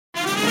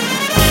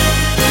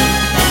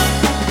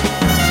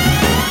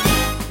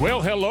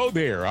Hello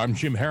there. I'm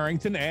Jim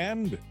Harrington,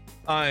 and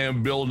I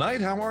am Bill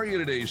Knight. How are you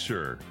today,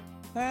 sir?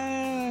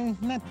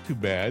 not too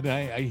bad.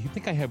 I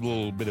think I have a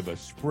little bit of a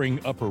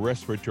spring upper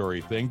respiratory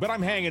thing, but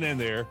I'm hanging in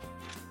there.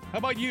 How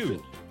about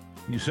you?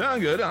 You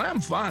sound good. I'm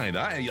fine.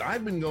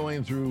 I've been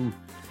going through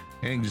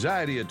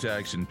anxiety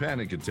attacks and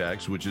panic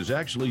attacks, which is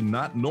actually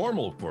not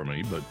normal for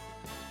me, but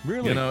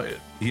Really?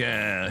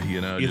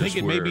 You think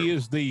it maybe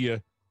is the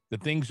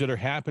things that are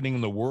happening in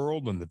the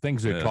world and the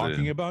things they're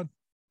talking about?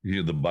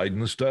 The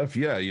Biden stuff?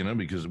 Yeah,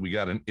 because we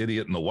got an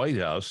idiot in the White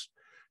House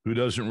who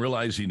doesn't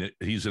realize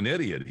he's an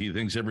idiot. He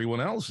thinks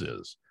everyone else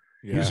is.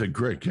 Yeah. He's a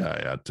great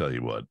guy, I'll tell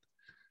you what.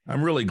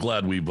 I'm really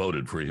glad we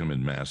voted for him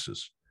in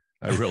masses.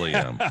 I really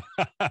am.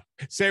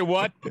 Say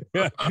what?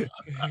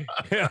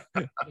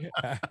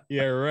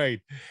 Yeah, right.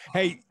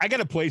 Hey, I got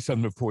to play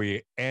something for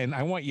you, and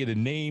I want you to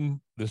name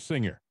the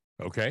singer,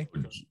 okay?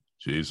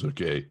 Jeez,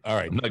 okay. All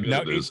right. I'm not good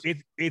now, at this.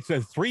 it's a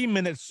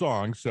 3-minute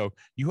song, so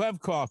you have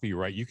coffee,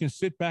 right? You can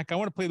sit back. I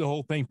want to play the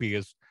whole thing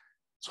because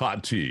it's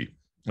hot tea.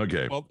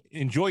 Okay. Well,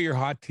 enjoy your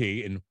hot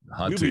tea, and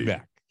we'll be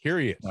back. Here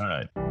he is. All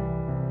right.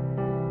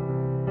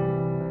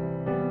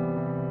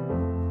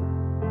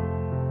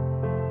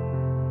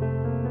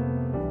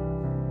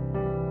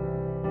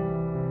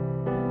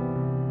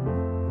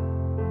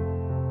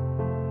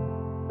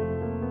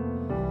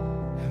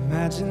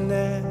 Imagine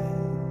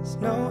there's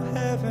no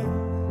heaven.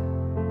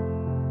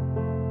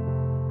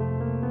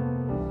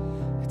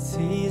 It's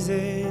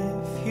easy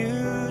if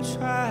you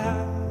try.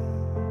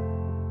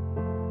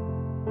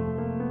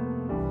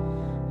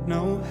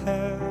 No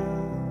hell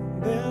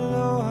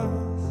below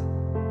us.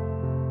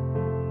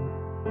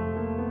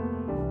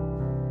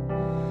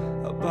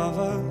 Above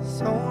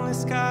us, only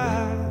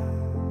sky.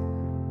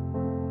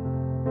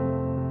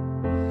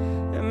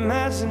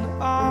 Imagine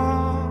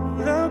all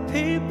the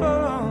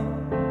people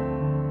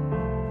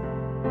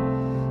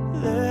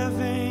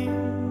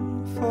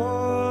living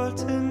for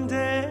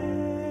today.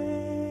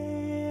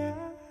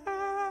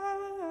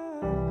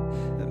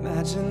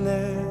 Imagine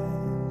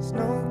there's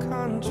no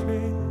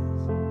countries.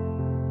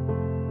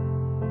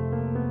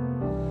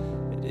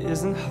 It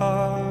isn't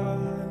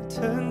hard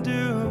to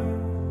do.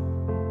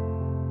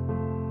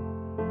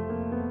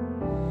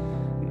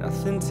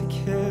 Nothing to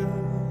kill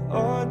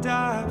or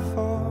die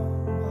for,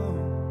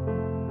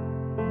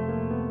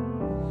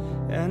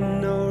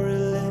 and no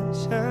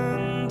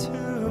religion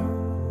too.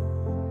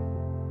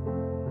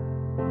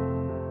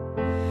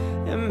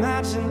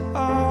 Imagine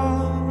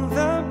all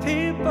the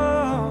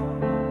people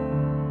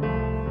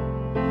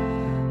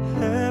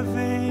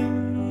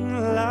living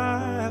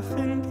life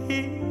in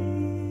peace.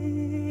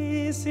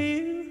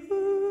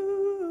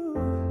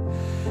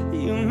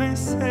 You may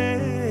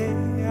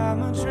say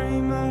I'm a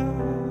dreamer,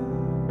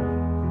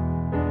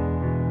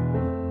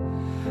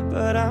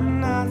 but I'm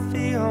not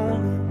the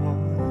only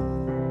one.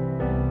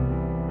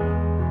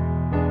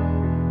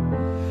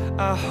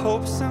 I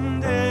hope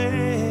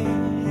someday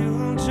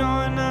you'll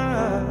join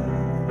us,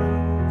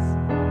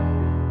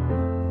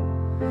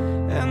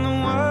 and the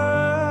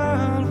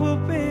world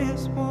will be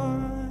as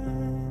one.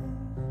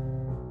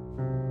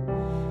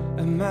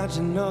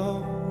 Imagine no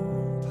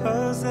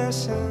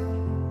possessions.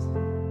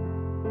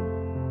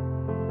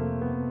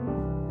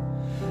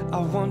 I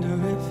wonder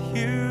if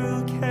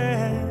you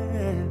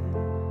can.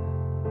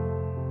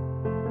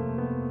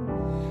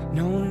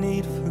 No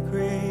need for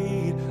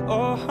greed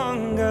or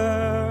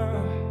hunger.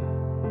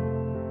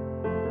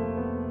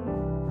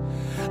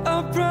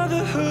 A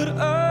brotherhood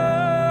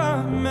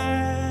of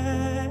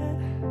man.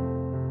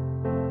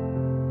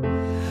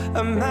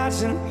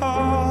 Imagine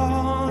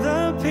all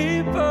the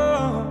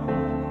people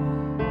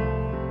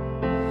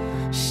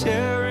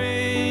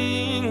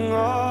sharing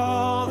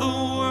all the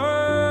world.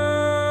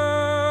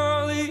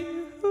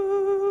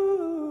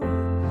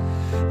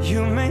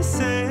 You may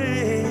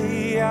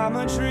say I'm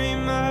a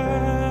dreamer,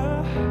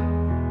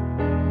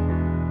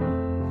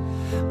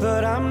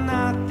 but I'm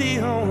not the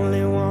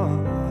only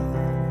one.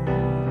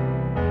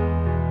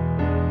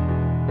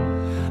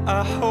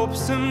 I hope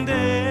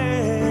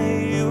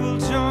someday you'll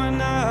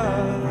join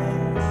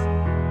us,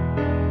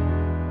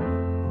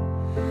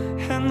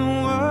 and the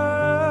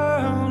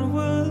world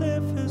will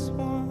live as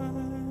one.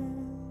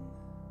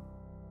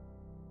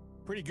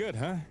 Pretty good,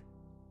 huh?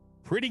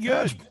 Pretty good.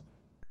 Yes.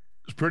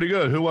 It's pretty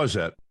good. Who was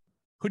that?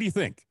 Who do you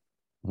think?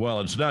 Well,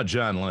 it's not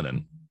John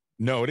Lennon.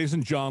 No, it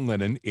isn't John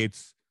Lennon.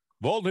 It's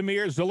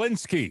Volodymyr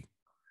Zelensky.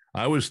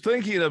 I was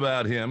thinking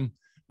about him,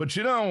 but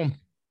and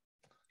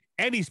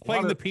he's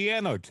playing the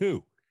piano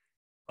too.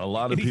 A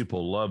lot of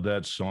people love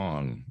that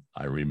song.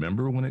 I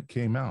remember when it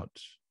came out.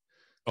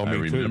 Oh,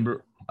 me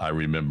too. I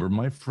remember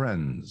my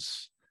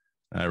friends.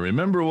 I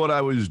remember what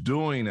I was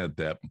doing at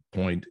that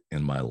point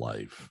in my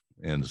life.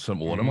 And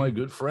one of my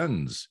good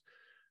friends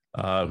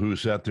who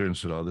sat there and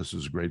said, "Oh, this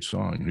is a great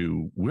song,"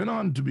 who went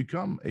on to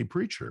become a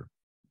preacher,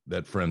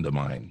 that friend of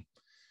mine.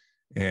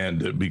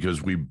 And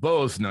because we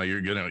both, now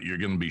you're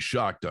gonna be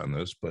shocked on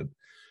this, but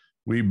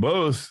we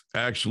both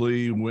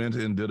actually went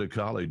and did a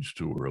college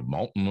tour of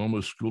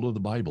Multnomah School of the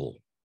Bible.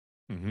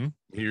 Mm-hmm.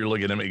 You're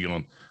looking at me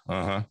going,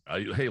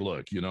 hey,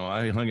 look,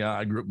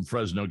 I grew up in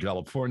Fresno,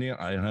 California.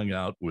 I hung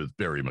out with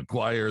Barry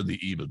McGuire, the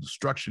Eve of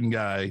Destruction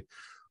guy,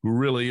 who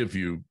really, if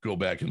you go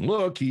back and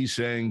look, he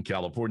sang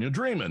California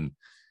Dreamin'.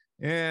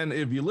 And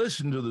if you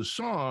listen to the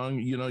song,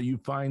 you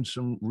find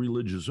some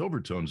religious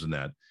overtones in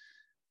that.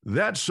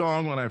 That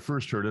song, when I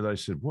first heard it, I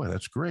said, boy,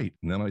 that's great.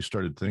 And then I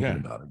started thinking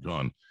about it,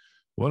 going,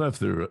 what if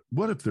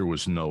there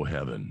was no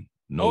heaven,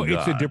 no God?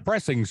 It's a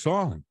depressing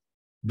song.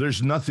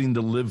 There's nothing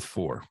to live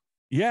for.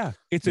 Yeah,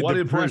 it's a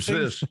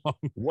depressing song.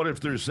 What if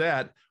there's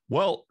that?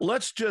 Well,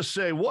 let's just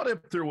say, what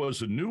if there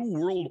was a new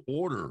world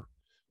order?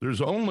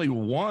 There's only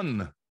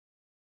one,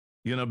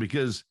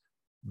 because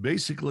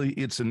basically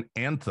it's an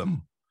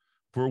anthem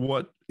for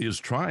what is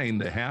trying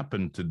to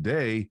happen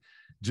today,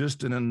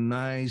 just in a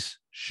nice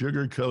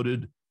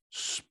sugar-coated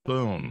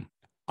spoon.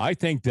 I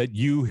think that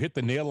you hit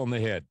the nail on the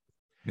head.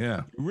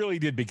 Yeah, you really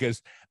did,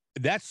 because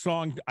that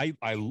song, I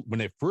when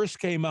it first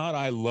came out,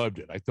 I loved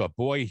it. I thought,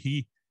 boy,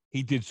 he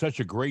did such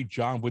a great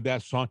job with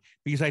that song,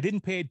 because I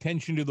didn't pay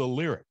attention to the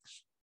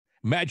lyrics.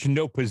 Imagine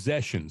no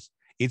possessions.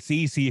 It's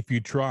easy if you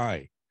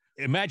try.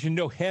 Imagine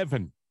no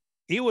heaven.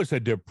 It was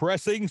a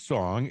depressing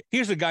song.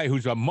 Here's a guy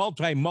who's a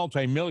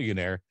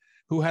multi-millionaire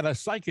who had a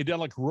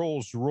psychedelic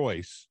Rolls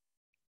Royce,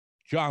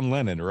 John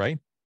Lennon, right?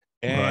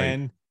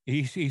 And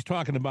he's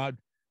talking about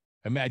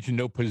imagine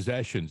no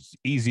possessions,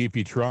 easy if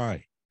you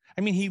try.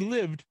 I mean, he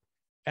lived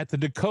at the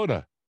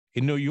Dakota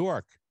in New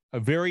York, a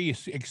very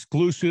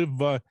exclusive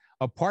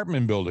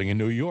apartment building in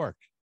New York.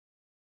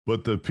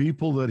 But the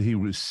people that he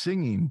was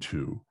singing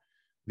to,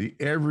 the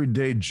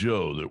everyday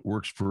Joe that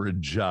works for a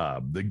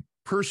job, the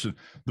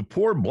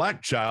poor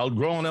black child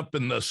growing up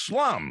in the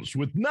slums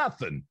with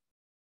nothing.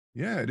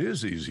 Yeah, it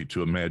is easy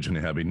to imagine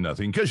having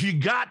nothing because you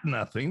got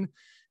nothing,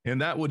 and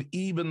that would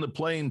even the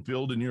playing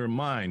field in your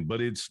mind, but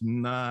it's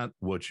not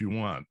what you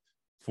want.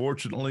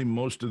 Fortunately,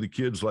 most of the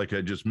kids, like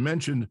I just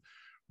mentioned,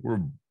 were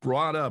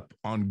brought up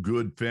on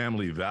good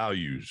family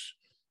values,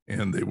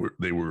 and they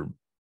were,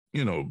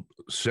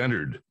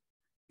 centered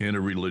in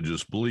a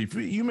religious belief.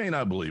 You may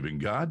not believe in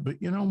God,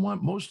 but you know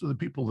what? Most of the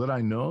people that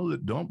I know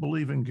that don't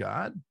believe in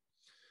God,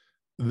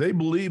 they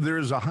believe there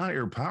is a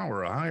higher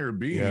power, a higher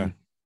being. Yeah.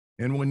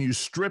 And when you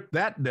strip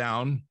that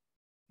down,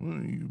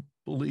 you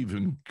believe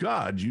in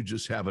God, you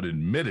just haven't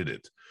admitted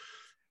it.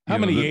 How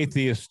many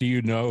atheists do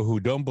you know who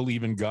don't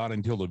believe in God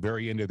until the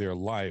very end of their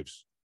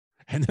lives?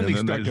 And then they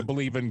start to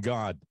believe in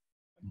God.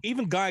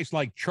 Even guys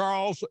like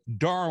Charles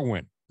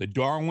Darwin, the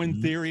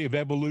Darwin theory of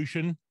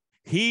evolution,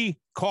 he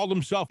called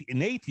himself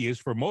an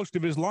atheist for most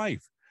of his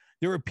life.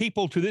 There are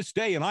people to this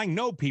day, and I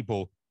know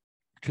people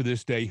to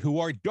this day, who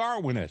are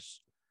Darwinists,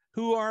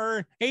 who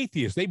are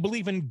atheists. They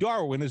believe in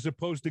Darwin as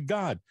opposed to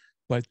God.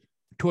 But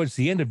towards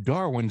the end of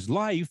Darwin's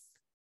life,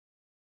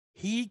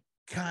 he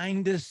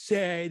kind of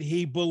said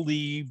he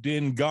believed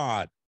in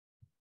God.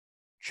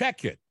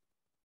 Check it.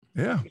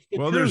 Yeah.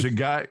 Well, there's a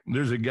guy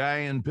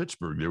in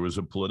Pittsburgh. There was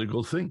a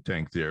political think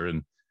tank there.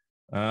 And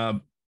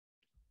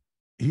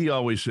he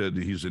always said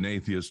he's an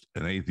atheist,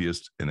 an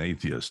atheist, an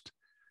atheist.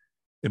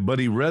 But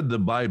he read the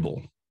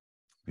Bible.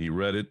 He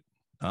read it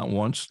not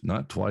once,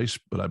 not twice,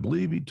 but I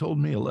believe he told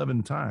me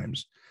 11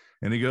 times.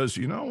 And he goes,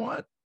 you know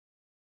what?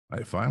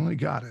 I finally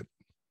got it.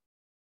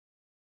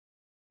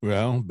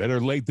 Well,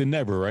 better late than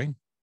never, right?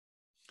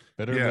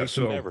 Better late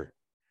than never.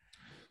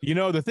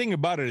 The thing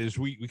about it is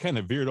we kind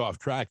of veered off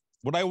track.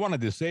 What I wanted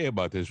to say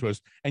about this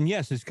was, and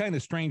yes, it's kind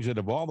of strange that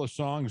of all the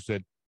songs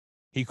that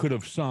he could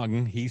have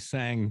sung, he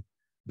sang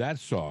that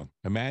song,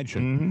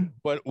 Imagine. Mm-hmm.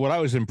 But what I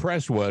was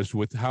impressed was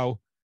with how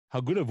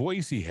good a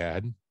voice he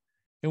had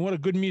and what a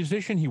good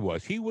musician he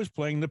was. He was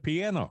playing the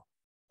piano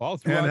all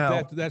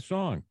throughout that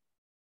song.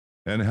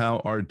 And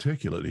how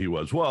articulate he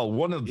was. Well,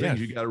 one of the things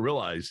you got to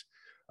realize,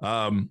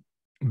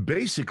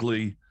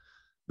 basically,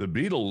 the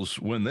Beatles,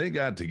 when they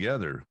got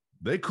together,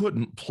 they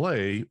couldn't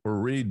play or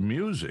read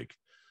music.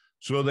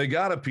 So they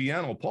got a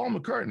piano. Paul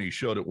McCartney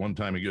showed it one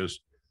time. He goes,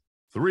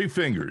 3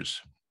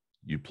 fingers.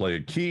 You play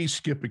a key,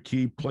 skip a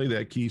key, play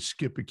that key,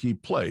 skip a key,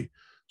 play.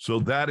 So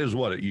that is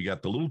what you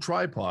got the little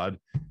tripod,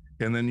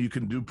 and then you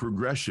can do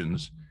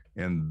progressions.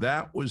 And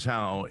that was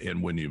how,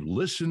 and when you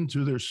listen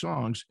to their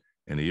songs,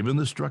 and even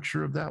the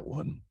structure of that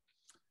one,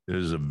 it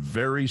is a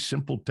very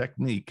simple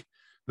technique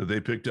that they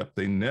picked up.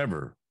 They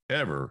never,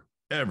 ever,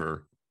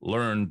 ever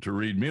learned to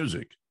read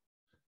music.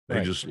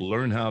 They just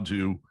learned how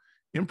to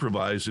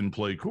improvise and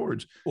play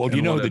chords. Well, do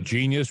you know who the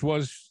genius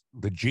was?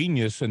 The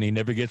genius, and he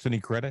never gets any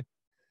credit,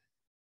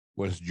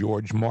 was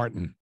George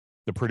Martin,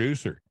 the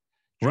producer.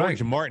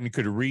 George Martin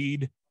could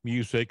read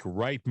music,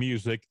 write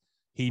music.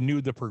 He knew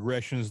the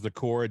progressions, the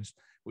chords.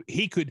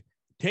 He could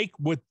take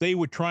what they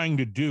were trying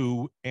to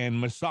do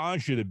and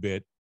massage it a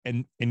bit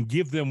and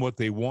give them what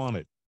they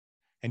wanted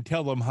and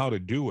tell them how to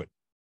do it.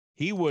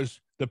 He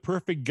was the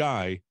perfect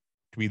guy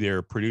to be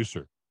their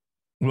producer.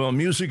 Well,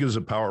 music is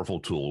a powerful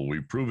tool.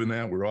 We've proven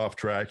that. We're off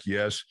track.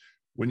 Yes.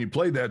 When you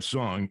played that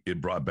song, it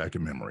brought back a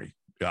memory.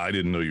 I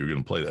didn't know you were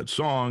going to play that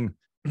song.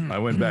 I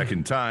went back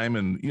in time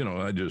and,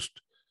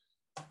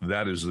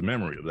 that is the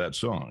memory of that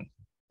song.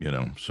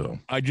 So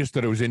I just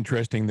thought it was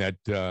interesting that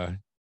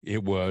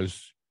it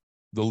was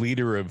the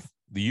leader of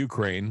the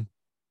Ukraine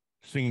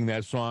singing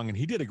that song, and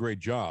he did a great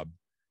job.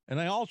 And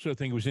I also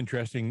think it was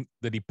interesting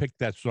that he picked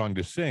that song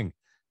to sing,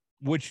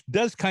 which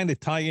does kind of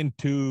tie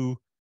into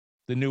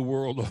the New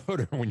World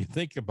Order when you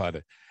think about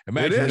it.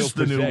 Imagine it is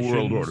the New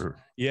World Order.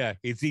 Yeah,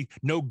 it's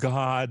no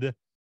God.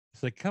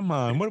 It's like, come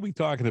on, what are we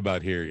talking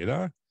about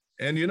here,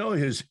 And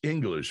his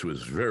English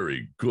was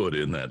very good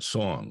in that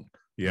song.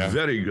 Yeah.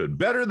 Very good.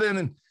 Better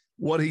than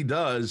what he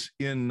does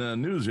in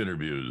news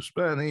interviews.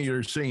 But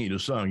you're singing a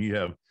song,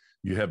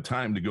 you have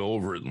time to go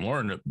over it and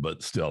learn it.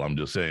 But still, I'm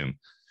just saying,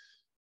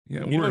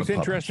 it's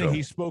interesting.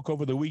 He spoke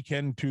over the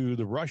weekend to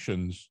the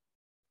Russians,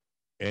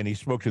 and he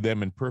spoke to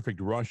them in perfect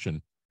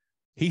Russian.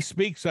 He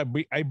speaks,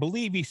 I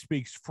believe he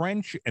speaks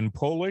French and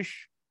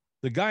Polish.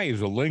 The guy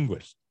is a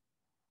linguist.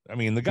 I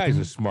mean, the guy's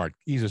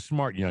he's a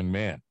smart young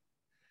man.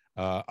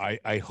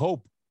 I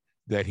hope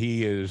that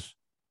he is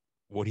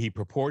what he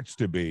purports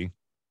to be,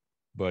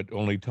 but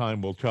only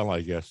time will tell,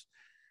 I guess.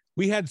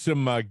 We had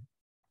some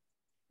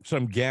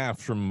gaff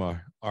from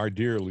our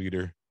dear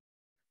leader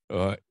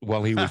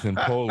while he was in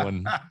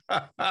Poland.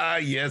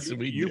 Yes,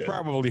 you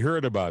probably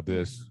heard about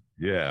this.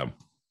 Yeah.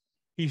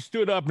 He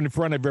stood up in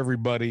front of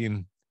everybody,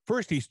 and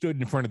first he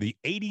stood in front of the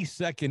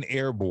 82nd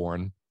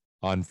Airborne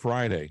on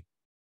Friday,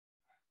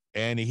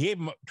 and he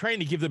trying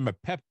to give them a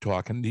pep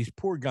talk, and these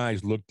poor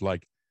guys looked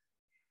like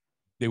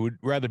they would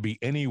rather be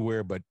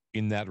anywhere but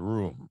in that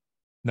room.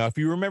 Now, if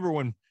you remember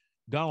when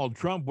Donald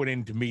Trump went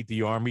in to meet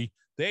the Army,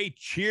 they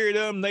cheered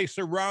him, they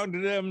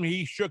surrounded him,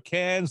 he shook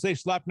hands, they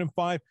slapped him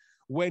 5.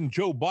 When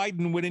Joe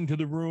Biden went into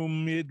the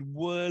room, it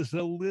was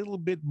a little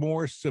bit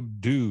more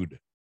subdued.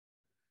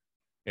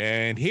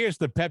 And here's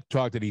the pep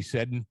talk that he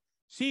said, and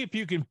see if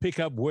you can pick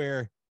up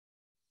where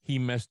he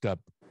messed up.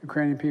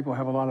 Ukrainian people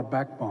have a lot of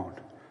backbone.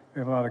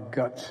 They have a lot of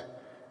guts,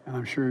 and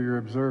I'm sure you're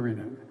observing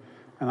it.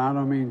 And I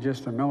don't mean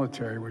just the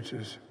military, which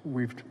is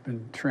we've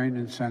been trained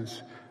in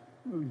since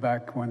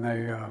back when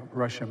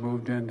Russia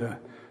moved into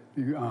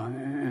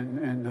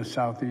in the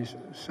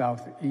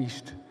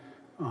southeast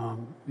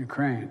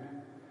Ukraine,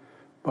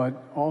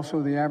 but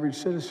also the average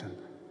citizen.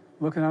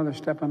 Look at how they're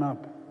stepping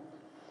up.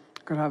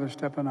 Look at how they're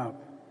stepping up.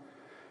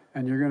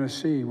 And you're going to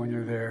see when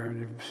you're there,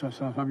 and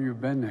some of you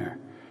have been there,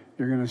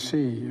 you're going to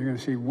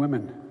see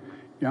women,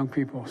 young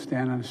people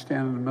standing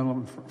in the middle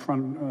in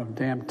front of a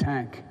damn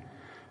tank,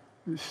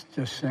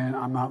 just saying,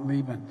 I'm not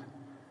leaving.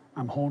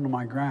 I'm holding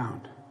my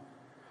ground.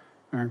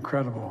 They're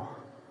incredible.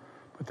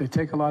 But they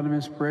take a lot of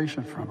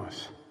inspiration from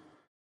us.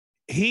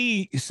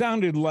 He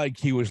sounded like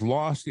he was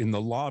lost in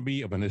the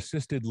lobby of an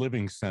assisted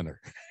living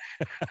center.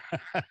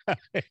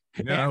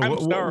 Yeah, I'm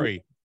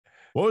sorry.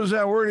 What was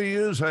that word he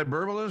used?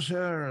 Hyperbolous?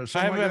 Or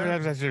something like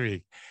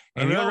that?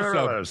 And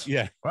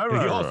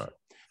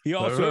he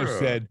also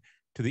said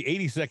to the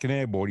 82nd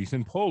Airborne, he's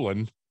in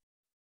Poland,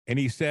 and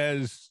he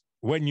says,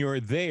 when you're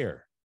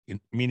there,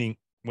 meaning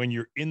when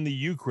you're in the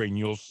Ukraine,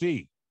 you'll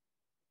see.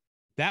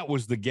 That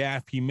was the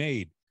gaffe he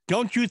made.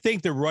 Don't you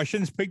think the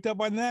Russians picked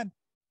up on that?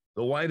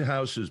 The White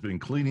House has been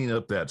cleaning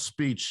up that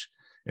speech,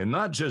 and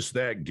not just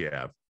that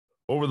gaffe,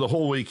 over the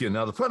whole weekend.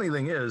 Now, the funny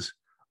thing is,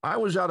 I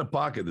was out of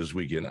pocket this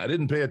weekend. I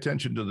didn't pay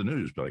attention to the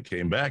news, but I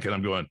came back and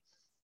I'm going,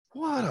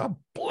 what a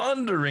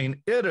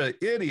blundering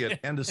idiot.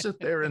 And to sit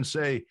there and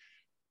say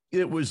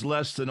it was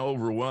less than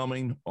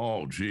overwhelming.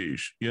 Oh,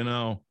 geez.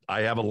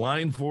 I have a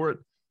line for it,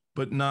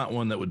 but not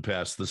one that would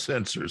pass the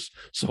censors.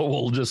 So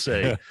we'll just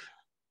say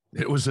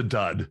it was a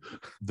dud.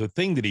 The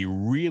thing that he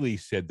really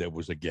said that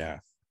was a gaffe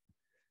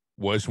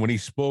was when he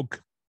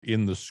spoke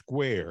in the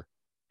square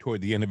toward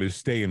the end of his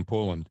stay in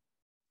Poland.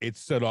 It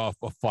set off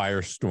a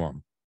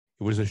firestorm.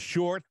 It was a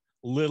short,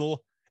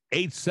 little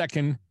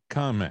 8-second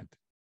comment.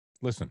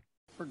 Listen.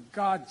 For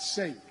God's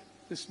sake,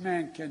 this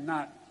man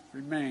cannot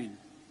remain in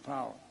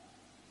power.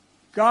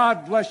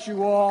 God bless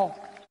you all.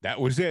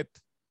 That was it.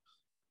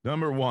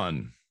 Number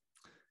one,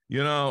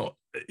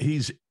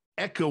 he's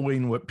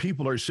echoing what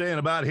people are saying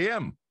about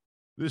him.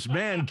 This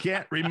man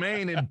can't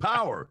remain in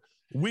power.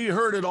 We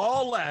heard it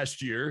all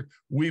last year.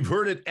 We've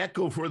heard it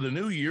echo for the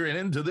new year and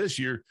into this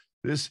year.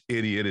 This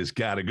idiot has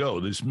got to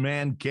go. This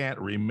man can't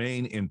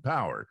remain in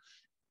power.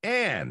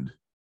 And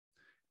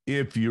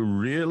if you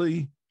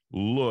really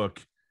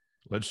look,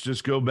 let's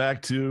just go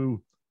back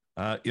to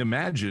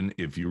imagine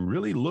if you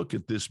really look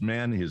at this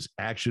man, his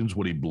actions,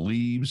 what he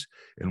believes,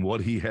 and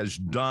what he has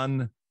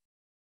done,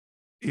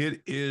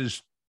 it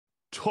is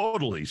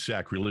totally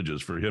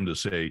sacrilegious for him to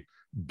say,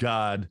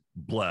 God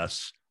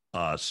bless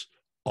us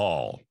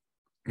all.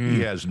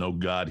 He has no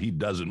God. He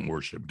doesn't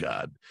worship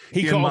God.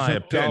 He calls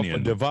himself a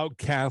devout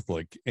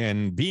Catholic,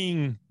 and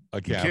being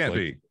a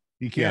Catholic,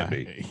 he can't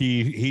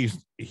be.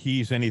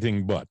 He's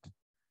anything but.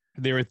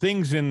 There are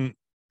things in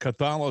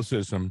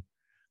Catholicism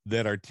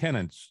that are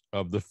tenets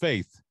of the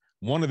faith,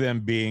 one of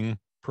them being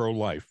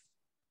pro-life.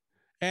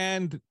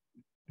 And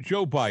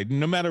Joe Biden,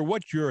 no matter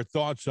what your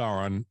thoughts are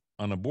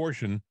on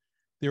abortion,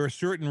 there are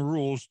certain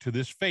rules to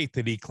this faith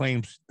that he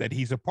claims that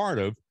he's a part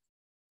of.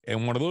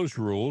 And one of those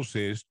rules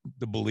is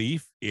the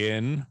belief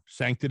in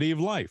sanctity of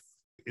life.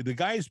 The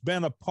guy's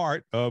been a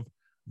part of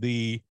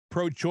the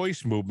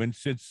pro-choice movement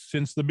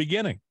since the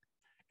beginning,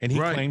 and he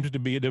claims to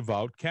be a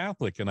devout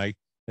Catholic and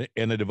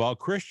a devout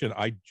Christian.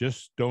 I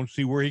just don't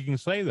see where he can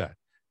say that.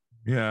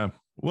 Yeah.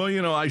 Well,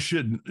 I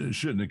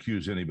shouldn't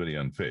accuse anybody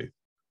on faith,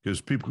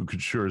 because people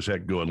could sure as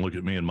heck go and look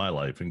at me in my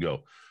life and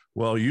go,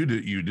 well, you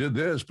did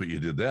this, but you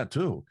did that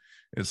too.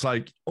 It's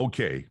like,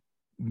 okay,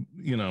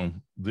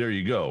 there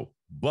you go.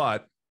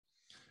 But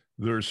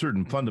there are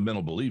certain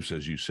fundamental beliefs,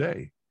 as you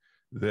say,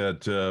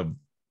 that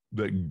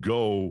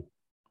go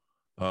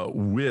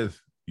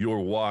with your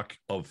walk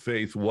of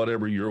faith,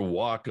 whatever your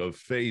walk of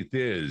faith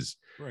is.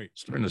 Right.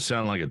 Starting to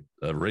sound like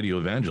a radio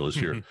evangelist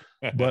here.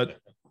 But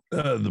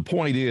the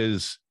point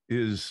is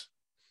he's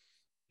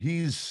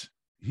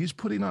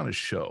putting on a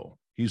show.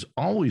 He's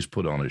always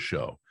put on a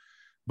show.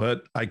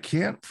 But I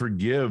can't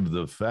forgive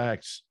the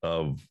facts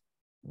of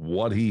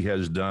what he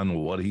has done,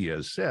 what he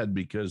has said,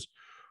 because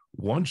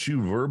once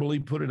you verbally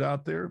put it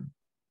out there,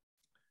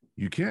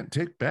 you can't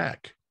take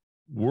back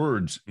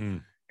words,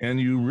 and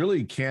you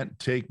really can't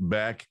take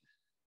back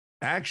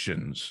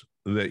actions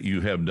that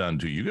you have done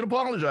to you. You can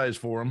apologize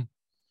for them,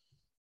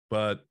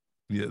 but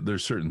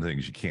there's certain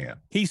things you can't.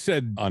 He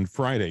said on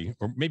Friday,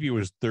 or maybe it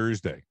was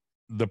Thursday,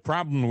 the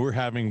problem we're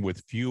having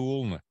with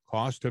fuel and the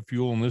cost of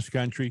fuel in this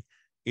country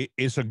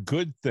is a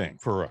good thing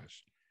for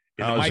us.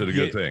 How is it a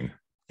good thing?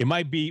 It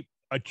might be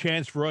a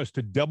chance for us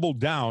to double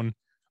down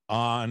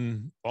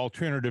on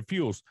alternative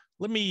fuels.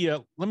 Let me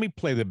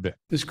play the bit.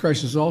 This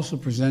crisis also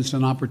presents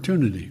an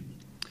opportunity.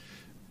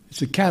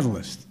 It's a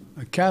catalyst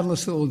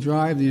that will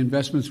drive the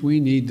investments we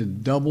need to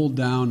double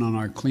down on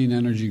our clean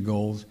energy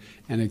goals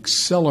and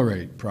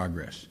accelerate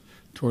progress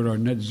toward our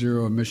net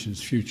zero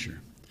emissions future.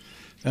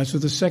 That's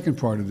what the second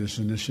part of this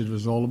initiative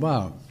is all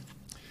about.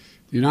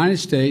 The United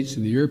States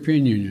and the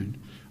European Union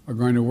are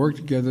going to work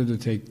together to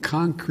take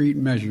concrete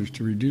measures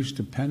to reduce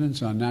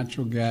dependence on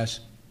natural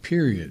gas,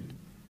 period.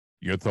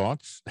 Your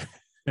thoughts?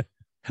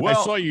 Well,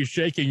 I saw you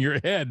shaking your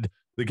head.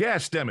 The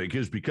gas demic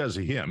is because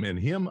of him and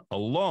him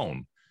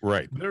alone.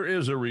 Right. There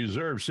is a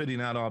reserve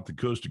sitting out off the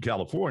coast of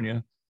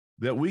California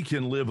that we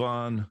can live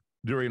on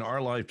during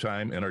our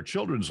lifetime and our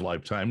children's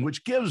lifetime,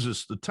 which gives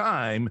us the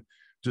time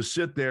to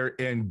sit there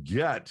and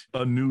get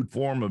a new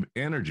form of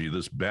energy.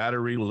 This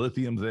battery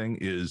lithium thing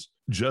is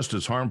just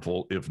as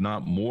harmful, if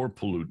not more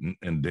pollutant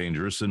and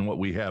dangerous than what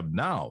we have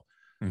now.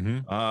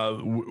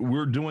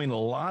 We're doing a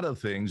lot of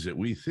things that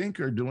we think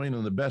are doing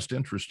in the best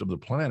interest of the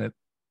planet,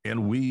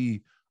 and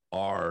we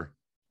are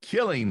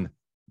killing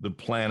the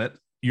planet.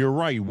 You're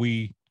right.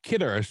 We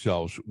kid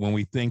ourselves when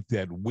we think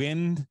that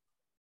wind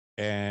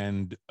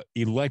and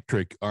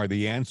electric are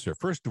the answer.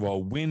 First of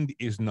all, wind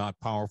is not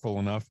powerful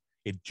enough.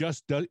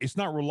 It's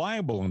not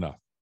reliable enough.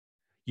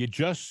 You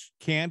just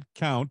can't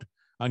count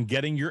on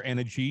getting your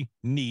energy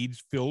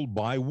needs filled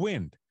by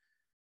wind.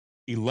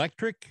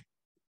 Electric,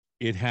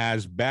 it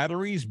has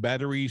batteries.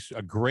 Batteries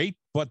are great,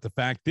 but the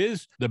fact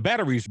is, the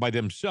batteries by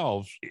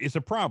themselves is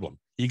a problem.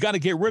 You got to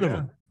get rid of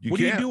them. What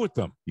do you do with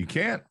them? You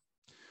can't.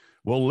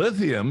 Well,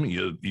 lithium,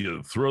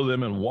 you throw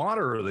them in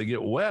water or they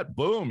get wet.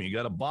 Boom, you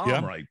got a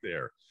bomb right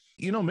there.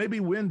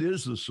 Maybe wind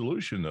is the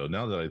solution, though,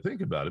 now that I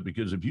think about it,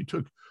 because if you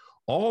took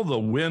all the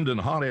wind and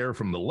hot air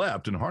from the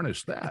left and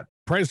harnessed that.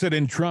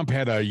 President Trump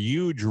had a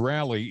huge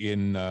rally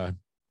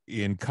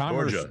in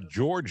Commerce,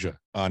 Georgia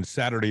on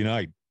Saturday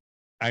night.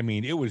 I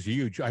mean, it was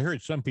huge. I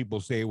heard some people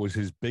say it was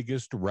his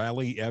biggest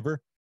rally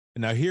ever.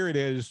 And now here it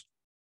is,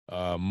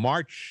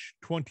 March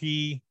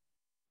 26th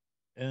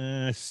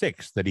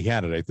that he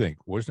had it, I think.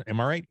 Am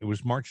I right? It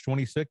was March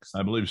 26th?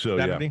 I believe so,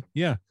 Saturday?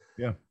 Yeah.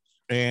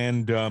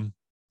 And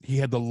he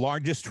had the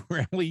largest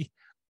rally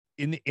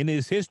in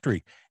his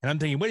history. And I'm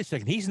thinking, wait a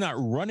second, he's not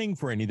running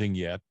for anything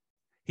yet.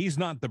 He's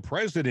not the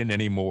president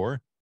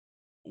anymore.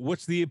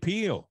 What's the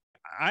appeal?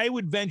 I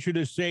would venture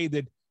to say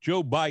that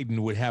Joe Biden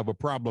would have a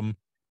problem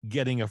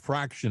getting a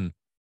fraction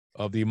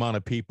of the amount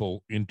of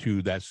people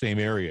into that same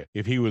area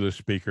if he were the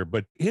speaker.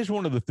 But here's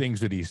one of the things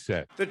that he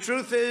said. The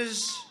truth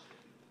is,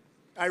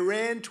 I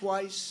ran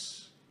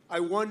twice,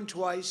 I won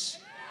twice,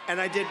 and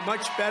I did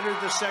much better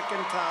the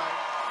second time.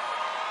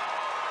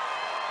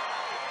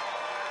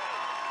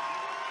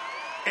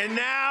 And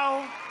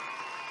now,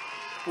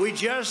 we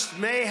just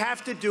may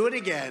have to do it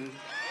again.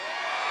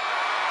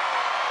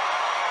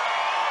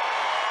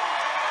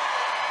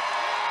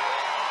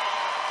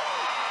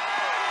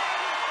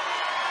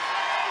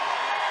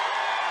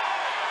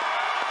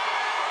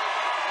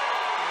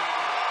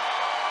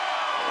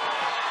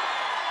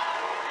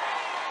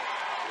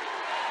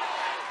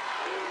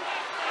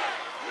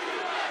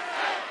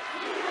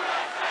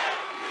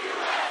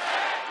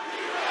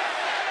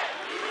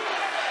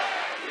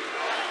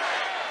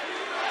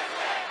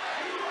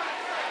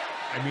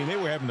 I mean, they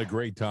were having a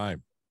great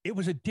time. It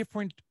was a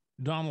different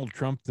Donald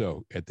Trump,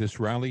 though, at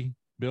this rally,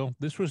 Bill.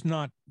 This was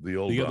not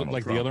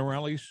the other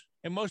rallies.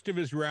 And most of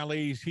his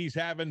rallies, he's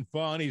having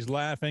fun, he's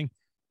laughing.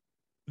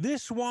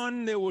 This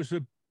one, there was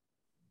a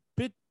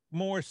bit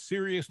more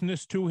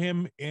seriousness to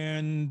him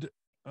and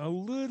a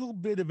little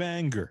bit of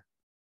anger.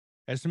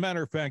 As a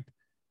matter of fact,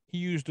 he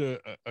used a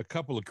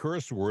couple of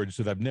curse words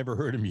that I've never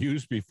heard him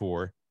use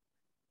before,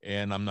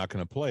 and I'm not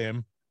going to play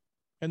him.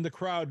 And the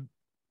crowd,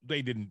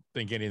 they didn't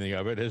think anything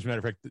of it. As a matter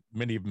of fact,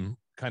 many of them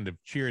kind of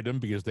cheered him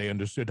because they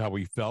understood how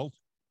he felt.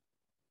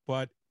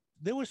 But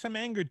there was some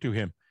anger to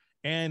him.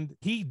 And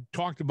he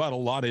talked about a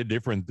lot of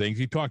different things.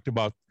 He talked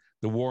about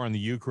the war on the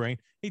Ukraine.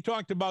 He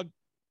talked about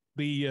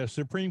the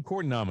Supreme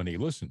Court nominee.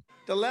 Listen.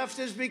 The left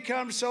has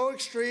become so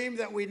extreme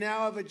that we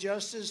now have a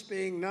justice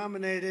being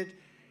nominated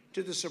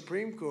to the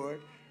Supreme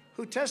Court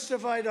who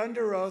testified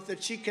under oath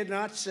that she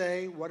cannot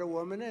say what a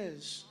woman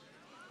is.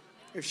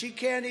 If she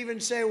can't even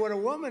say what a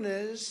woman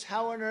is,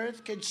 how on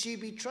earth can she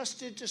be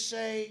trusted to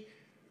say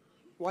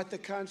what the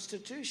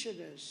Constitution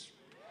is?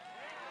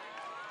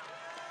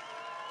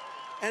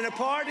 And a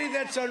party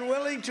that's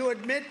unwilling to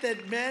admit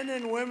that men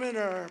and women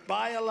are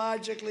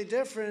biologically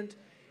different,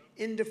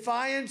 in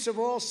defiance of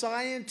all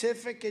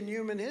scientific and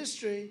human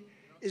history,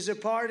 is a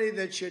party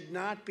that should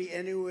not be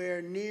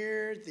anywhere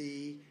near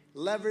the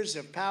levers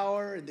of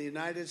power in the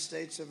United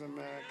States of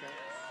America.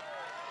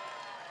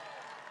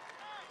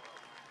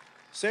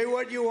 Say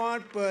what you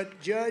want,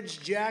 but Judge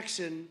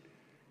Jackson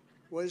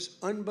was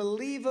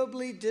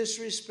unbelievably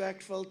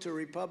disrespectful to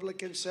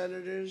Republican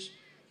senators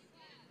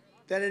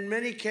that in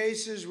many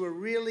cases were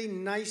really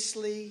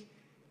nicely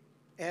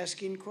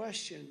asking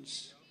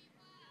questions.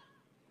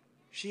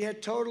 She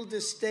had total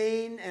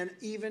disdain and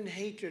even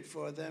hatred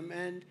for them,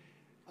 and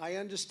I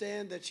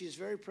understand that she's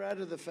very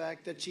proud of the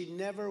fact that she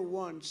never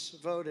once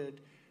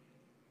voted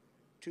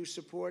to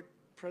support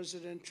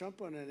President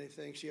Trump on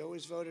anything. She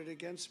always voted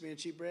against me, and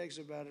she brags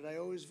about it. I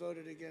always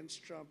voted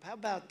against Trump. How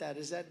about that?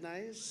 Is that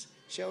nice?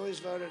 She always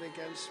voted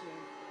against me.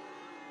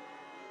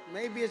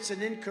 Maybe it's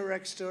an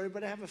incorrect story,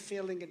 but I have a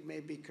feeling it may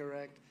be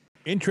correct.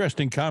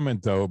 Interesting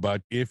comment, though,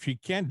 about if she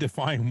can't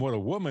define what a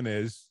woman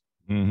is,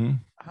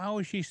 how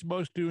is she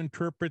supposed to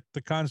interpret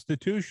the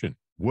Constitution?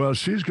 Well,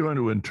 she's going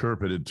to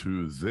interpret it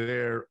to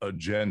their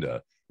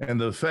agenda. And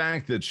the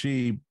fact that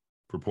she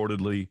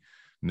purportedly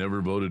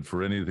never voted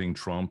for anything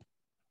Trump,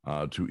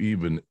 to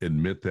even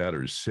admit that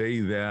or say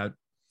that,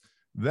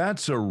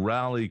 that's a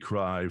rally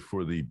cry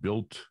for the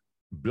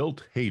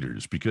built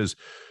haters, because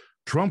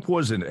Trump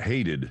wasn't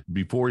hated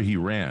before he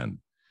ran.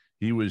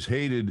 He was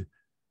hated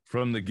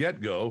from the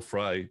get-go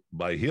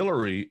by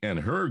Hillary and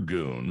her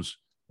goons.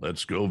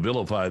 Let's go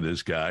vilify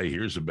this guy.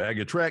 Here's a bag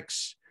of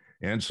tricks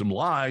and some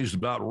lies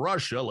about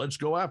Russia. Let's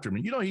go after him.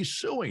 You know, he's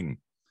suing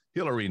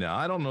Hillary now.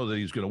 I don't know that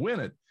he's going to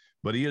win it,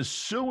 but he is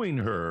suing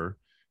her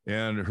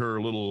and her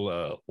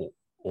little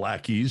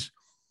lackeys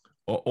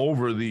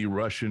over the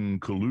Russian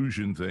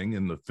collusion thing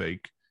and the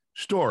fake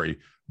story.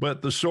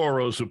 But the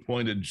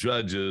Soros-appointed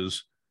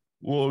judges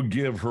will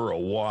give her a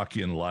walk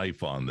in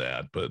life on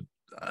that. But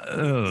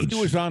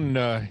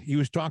he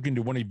was talking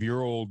to one of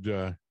your old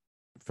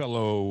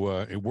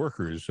fellow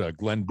workers,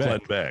 Glenn Beck. Glenn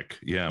Beck,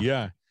 yeah.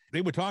 Yeah.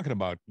 They were talking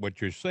about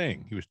what you're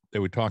saying. They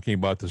were talking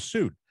about the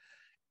suit.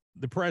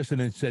 The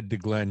president said to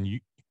Glenn,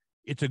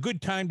 it's a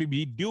good time to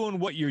be doing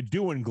what you're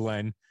doing,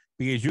 Glenn,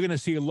 because you're going to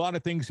see a lot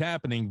of things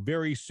happening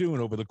very soon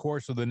over the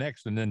course of the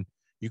next. And then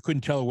you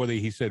couldn't tell whether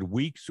he said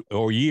weeks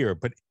or year,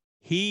 but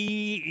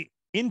he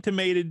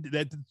intimated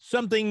that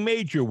something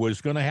major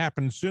was going to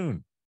happen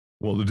soon.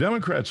 Well, the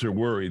Democrats are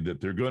worried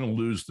that they're going to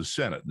lose the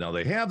Senate. Now,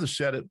 they have the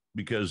Senate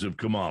because of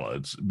Kamala.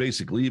 It's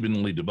basically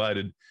evenly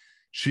divided.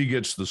 She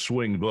gets the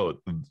swing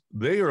vote.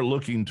 They are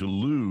looking to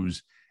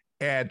lose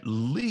at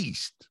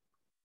least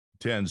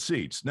 10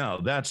 seats. Now,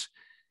 that's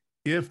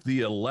if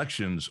the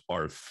elections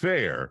are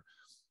fair.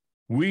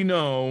 We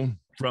know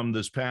from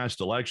this past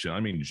election, I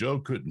mean, Joe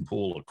couldn't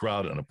pull a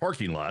crowd in a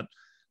parking lot,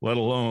 let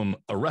alone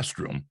a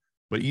restroom,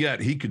 but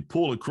yet he could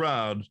pull a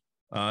crowd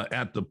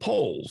at the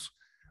polls.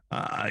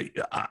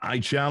 I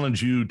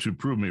challenge you to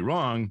prove me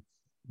wrong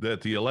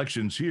that the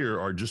elections here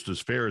are just as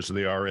fair as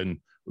they are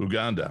in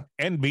Uganda.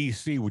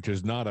 NBC, which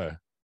is not a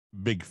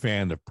big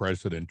fan of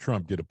President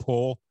Trump, did a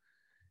poll.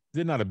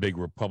 They're not a big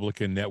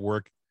Republican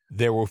network.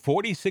 There were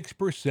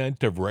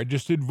 46% of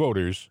registered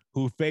voters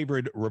who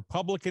favored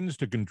Republicans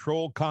to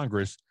control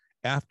Congress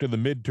after the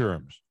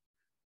midterms.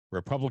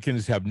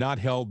 Republicans have not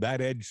held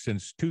that edge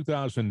since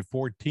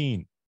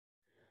 2014.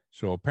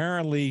 So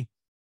apparently,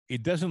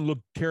 it doesn't look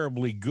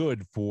terribly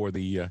good for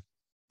the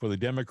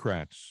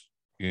Democrats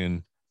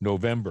in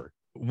November.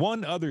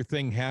 One other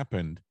thing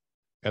happened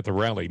at the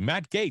rally.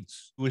 Matt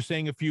Gaetz was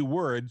saying a few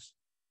words,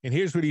 and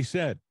here's what he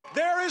said.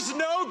 There is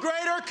no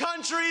greater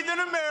country than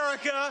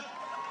America.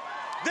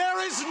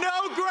 There is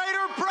no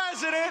greater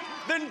president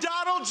than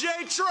Donald J.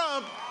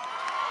 Trump.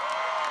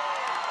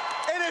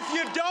 And if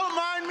you don't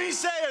mind me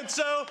saying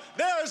so,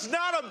 there is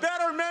not a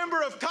better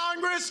member of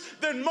Congress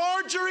than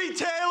Marjorie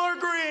Taylor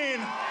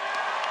Greene.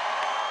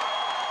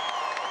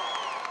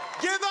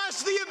 Give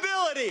us the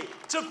ability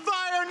to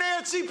fire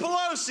Nancy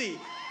Pelosi,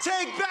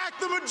 take back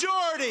the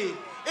majority,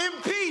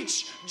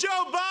 impeach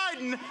Joe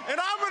Biden, and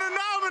I'm going to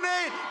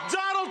nominate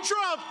Donald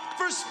Trump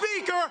for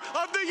Speaker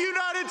of the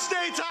United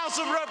States House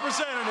of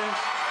Representatives.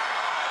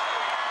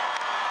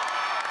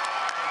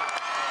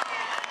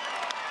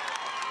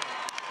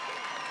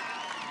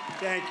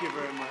 Thank you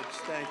very much.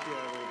 Thank you,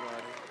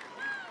 everybody.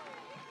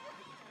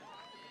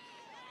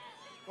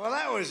 Well,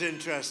 that was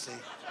interesting.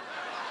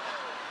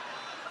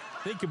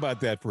 Think about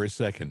that for a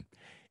second.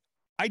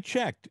 I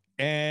checked,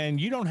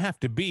 and you don't have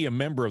to be a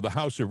member of the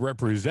House of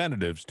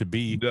Representatives to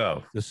be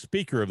No. the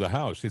Speaker of the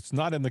House. It's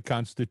not in the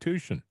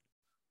Constitution.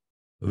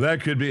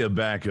 That could be a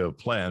backup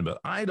plan, but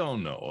I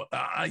don't know.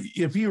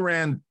 If he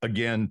ran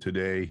again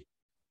today,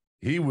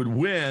 he would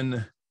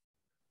win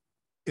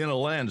in a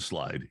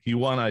landslide. He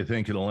won, I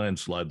think, in a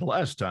landslide the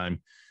last time.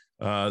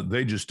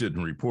 They just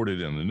didn't report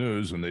it in the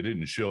news, and they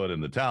didn't show it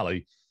in the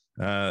tally.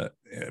 But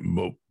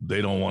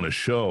they don't want to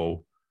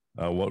show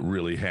what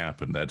really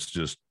happened. That's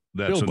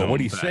Bill, but what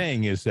he's fact.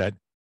 saying is that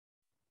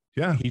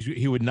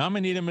he would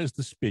nominate him as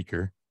the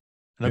Speaker.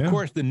 And, of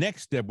course, the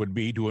next step would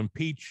be to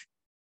impeach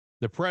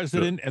the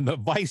president and the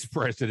vice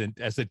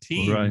president as a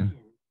team. Right.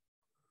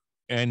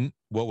 And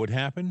what would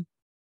happen?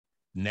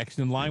 Next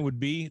in line would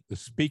be the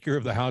Speaker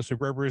of the House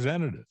of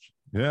Representatives.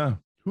 Yeah.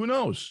 Who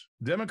knows?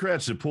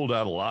 Democrats have pulled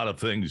out a lot of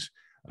things,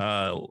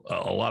 a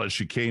lot of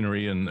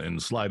chicanery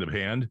and sleight of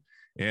hand,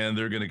 and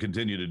they're going to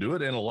continue to do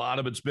it. And a lot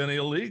of it's been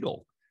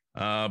illegal.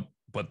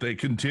 But they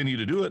continue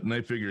to do it, and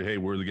they figure, hey,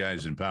 we're the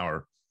guys in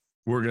power.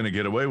 We're going to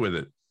get away with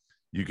it.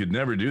 You could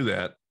never do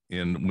that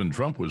when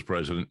Trump was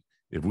president.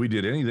 If we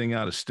did anything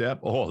out of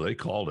step, they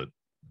called it.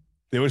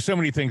 There were so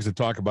many things to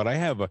talk about. I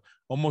have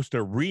almost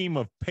a ream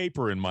of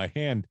paper in my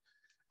hand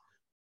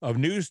of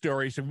news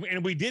stories.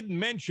 And we didn't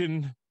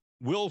mention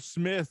Will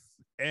Smith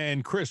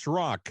and Chris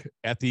Rock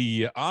at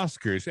the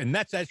Oscars, and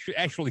that's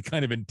actually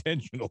kind of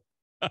intentional.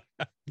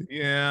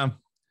 Yeah.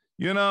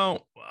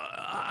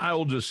 I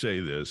will just say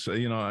this.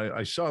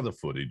 I saw the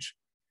footage,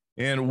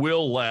 and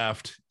Will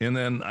laughed, and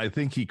then I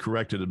think he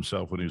corrected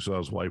himself when he saw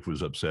his wife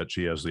was upset.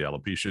 She has the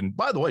alopecia. And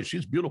by the way,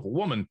 she's a beautiful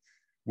woman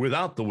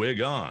without the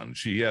wig on.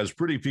 She has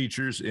pretty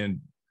features, and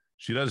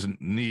she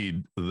doesn't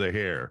need the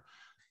hair.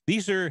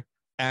 These are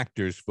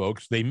actors,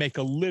 folks. They make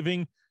a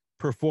living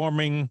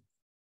performing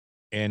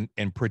and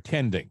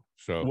pretending.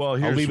 So I'll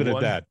leave it at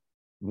that.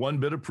 One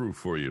bit of proof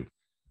for you.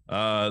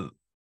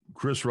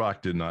 Chris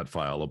Rock did not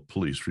file a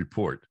police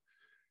report.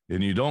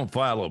 And you don't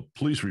file a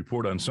police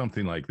report on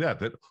something like that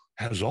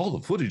has all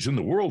the footage in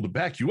the world to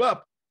back you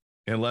up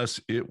unless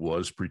it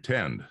was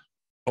pretend.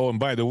 Oh, and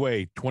by the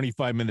way,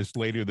 25 minutes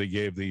later, they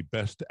gave the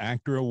Best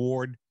Actor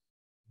award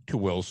to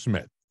Will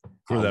Smith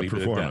for that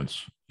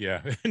performance.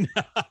 Yeah.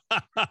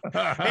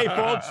 Hey,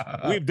 folks,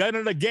 we've done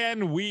it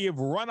again. We have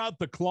run out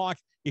the clock.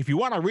 If you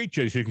want to reach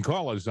us, you can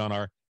call us on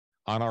our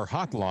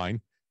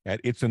hotline at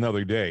It's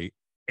Another Day.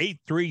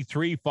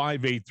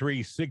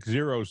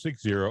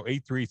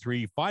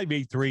 833-583-6060,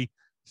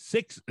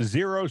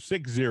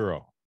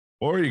 833-583-6060.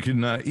 Or you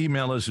can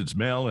email us. It's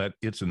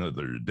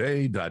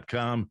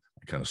mail@itsanotherday.com.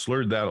 I kind of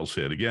slurred that. I'll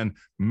say it again.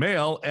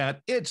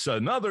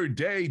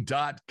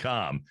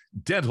 mail@itsanotherday.com.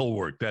 Dental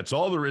work. That's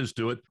all there is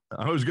to it.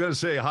 I was going to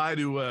say hi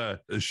to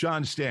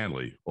Sean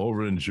Stanley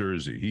over in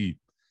Jersey.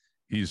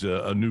 He's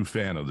a new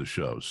fan of the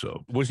show.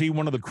 So was he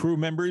one of the crew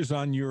members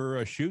on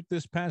your shoot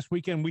this past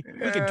weekend? We can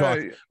talk.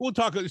 We'll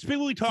talk.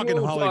 We talk in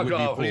Hollywood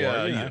before.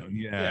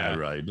 Yeah,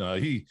 right.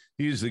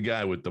 He's the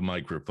guy with the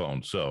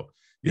microphone. So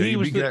he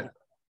was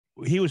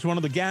one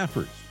of the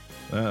gaffers.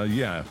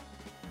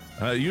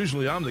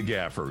 Usually I'm the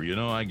gaffer.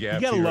 I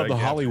gaff. You gotta love the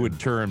Hollywood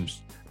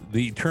terms.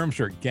 The terms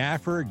are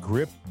gaffer,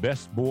 grip,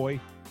 best boy.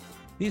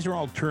 These are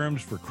all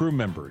terms for crew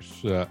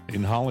members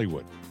in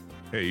Hollywood.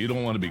 Hey, you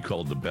don't want to be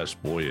called the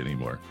best boy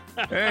anymore.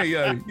 Hey,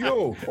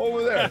 you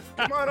over there.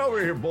 Come on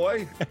over here,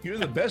 boy. You're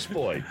the best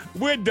boy.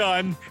 We're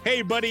done.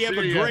 Hey, buddy, have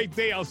a great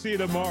day. I'll see you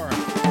tomorrow.